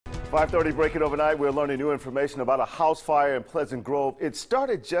5:30 breaking overnight. We're learning new information about a house fire in Pleasant Grove. It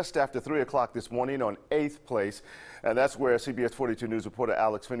started just after 3 o'clock this morning on 8th Place, and that's where CBS 42 News reporter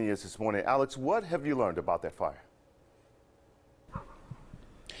Alex Finney is this morning. Alex, what have you learned about that fire?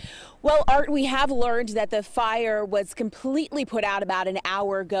 Well, Art, we have learned that the fire was completely put out about an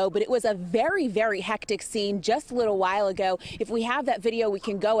hour ago, but it was a very, very hectic scene just a little while ago. If we have that video, we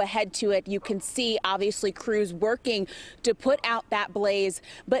can go ahead to it. You can see, obviously, crews working to put out that blaze.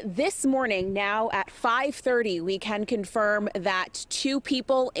 But this morning, now at 5:30, we can confirm that 2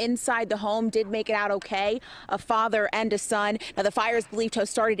 people inside the home did make it out okay, a father and a son. Now, the fire is believed to have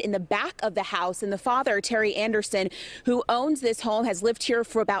started in the back of the house, and the father, Terry Anderson, who owns this home, has lived here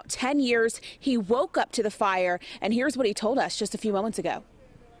for about 10 years. He woke up to the fire, and here's what he told us just a few moments ago.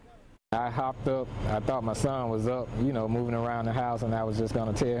 I hopped up. I thought my son was up, moving around the house, and I was just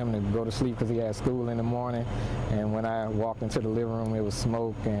going to tell him to go to sleep because he had school in the morning. And when I walked into the living room, it was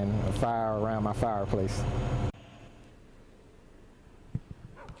smoke and a fire around my fireplace.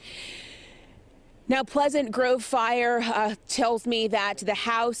 Now, Pleasant Grove Fire tells me that the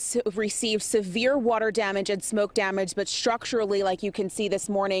house received severe water damage and smoke damage, but structurally, like you can see this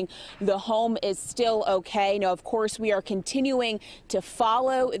morning, the home is still okay. Now, of course, we are continuing to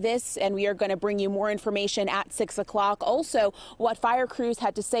follow this, and we are going to bring you more information at 6 o'clock. Also, what fire crews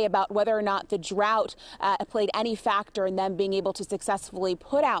had to say about whether or not the drought played any factor in them being able to successfully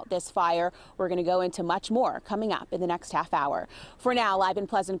put out this fire. We're going to go into much more coming up in the next half hour. For now, live in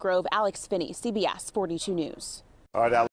Pleasant Grove, Alex Finney, CBS 42 News. All right, Alex.